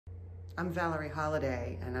I'm Valerie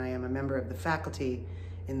Holliday, and I am a member of the faculty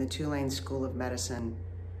in the Tulane School of Medicine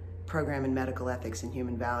program in Medical Ethics and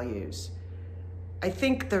Human Values. I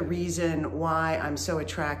think the reason why I'm so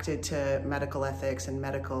attracted to medical ethics and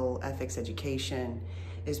medical ethics education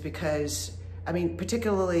is because,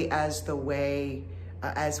 particularly as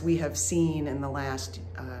we have seen in the last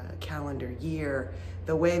calendar year,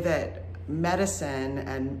 the way that medicine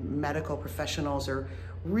and medical professionals are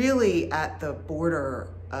really at the border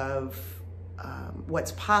of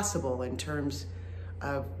what's possible in terms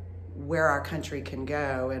of where our country can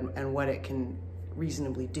go and what it can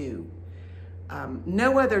reasonably do.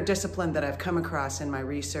 No other discipline that I've come across in my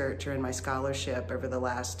research or in my scholarship over the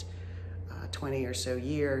last 20 or so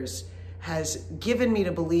years has given me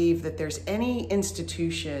to believe that there's any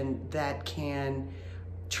institution that can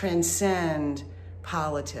transcend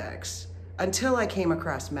politics. Until I came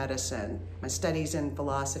across medicine, my studies in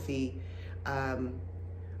philosophy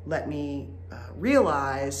let me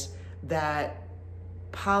realize that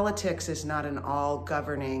politics is not an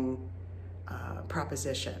all-governing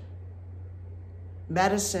proposition.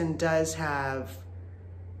 Medicine does have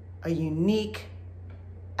a unique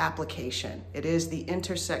application. It is the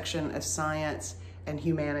intersection of science and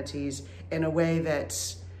humanities in a way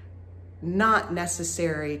that's not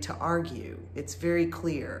necessary to argue. It's very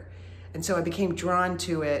clear. And so I became drawn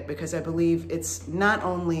to it because I believe it's not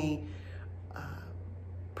only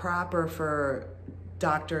proper for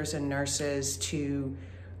doctors and nurses to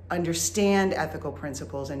understand ethical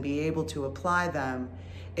principles and be able to apply them,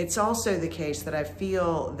 it's also the case that I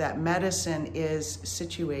feel that medicine is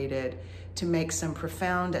situated to make some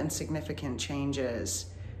profound and significant changes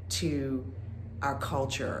to our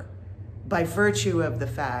culture by virtue of the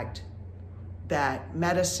fact that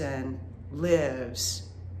medicine lives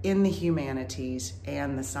in the humanities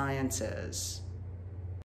and the sciences.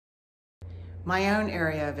 My own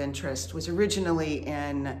area of interest was originally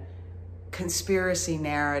in conspiracy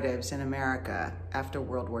narratives in America after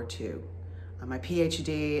World War II. My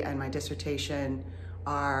PhD and my dissertation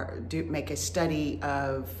make a study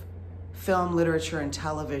of film, literature, and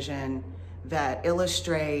television that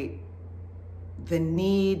illustrate the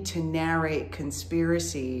need to narrate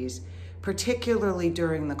conspiracies, particularly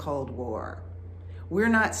during the Cold War. We're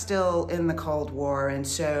not still in the Cold War, and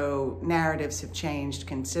so narratives have changed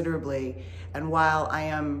considerably. And while I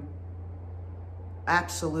am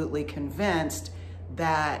absolutely convinced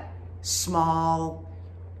that small,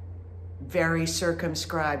 very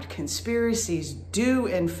circumscribed conspiracies do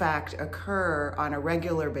in fact occur on a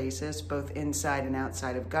regular basis, both inside and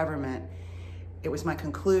outside of government, it was my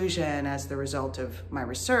conclusion as the result of my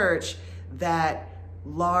research that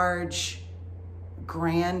large,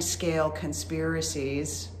 grand-scale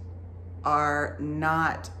conspiracies are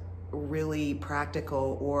not really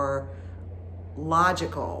practical or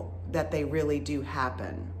logical, that they really do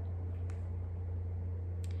happen.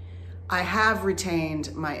 I have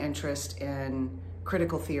retained my interest in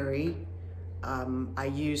critical theory. I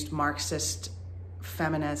used Marxist,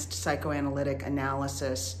 feminist, psychoanalytic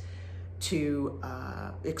analysis to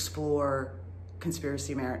explore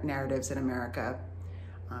conspiracy narratives in America.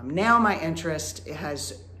 Now my interest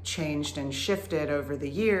has changed and shifted over the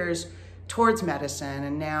years towards medicine,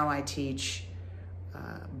 and now I teach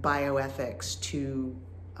bioethics to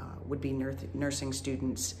would-be nursing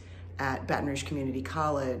students at Baton Rouge Community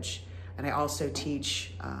College, and I also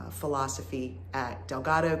teach philosophy at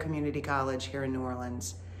Delgado Community College here in New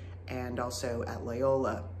Orleans, and also at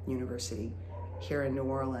Loyola University here in New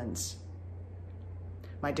Orleans.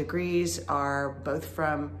 My degrees are both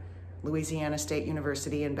from Louisiana State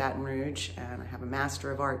University in Baton Rouge, and I have a Master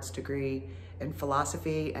of Arts degree in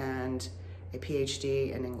philosophy and a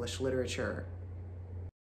PhD in English literature.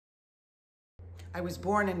 I was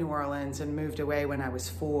born in New Orleans and moved away when I was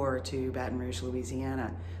 4 to Baton Rouge,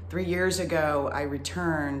 Louisiana. 3 years ago, I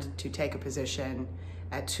returned to take a position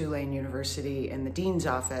at Tulane University in the dean's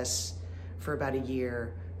office for about a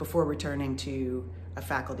year before returning to a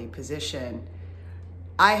faculty position.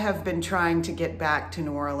 I have been trying to get back to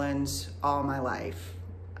New Orleans all my life.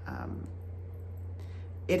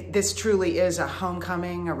 This truly is a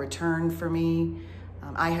homecoming, a return for me.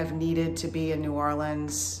 I have needed to be in New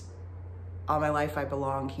Orleans all my life. I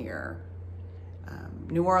belong here.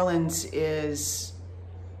 New Orleans is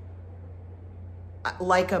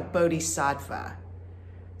like a bodhisattva,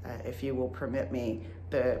 if you will permit me.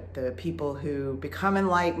 The people who become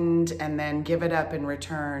enlightened and then give it up in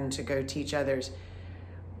return to go teach others.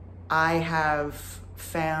 I have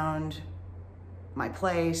found my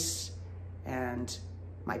place and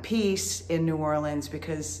my peace in New Orleans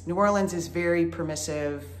because New Orleans is very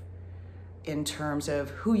permissive in terms of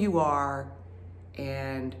who you are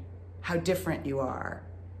and how different you are.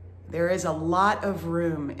 There is a lot of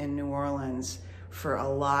room in New Orleans for a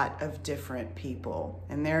lot of different people.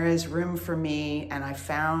 And there is room for me, and I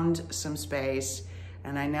found some space,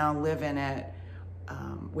 and I now live in it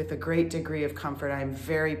with a great degree of comfort. I'm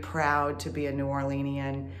very proud to be a New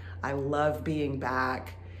Orleanian. I love being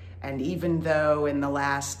back. And even though in the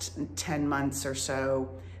last 10 months or so,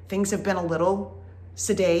 things have been a little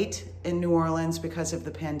sedate in New Orleans because of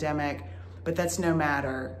the pandemic, but that's no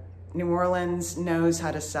matter. New Orleans knows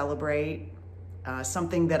how to celebrate,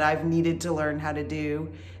 something that I've needed to learn how to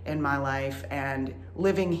do in my life, and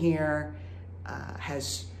living here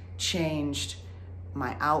has changed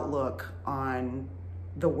my outlook on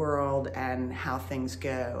the world and how things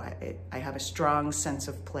go. I have a strong sense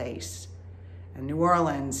of place, and New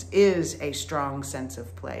Orleans is a strong sense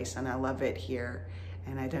of place, and I love it here,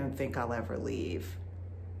 and I don't think I'll ever leave.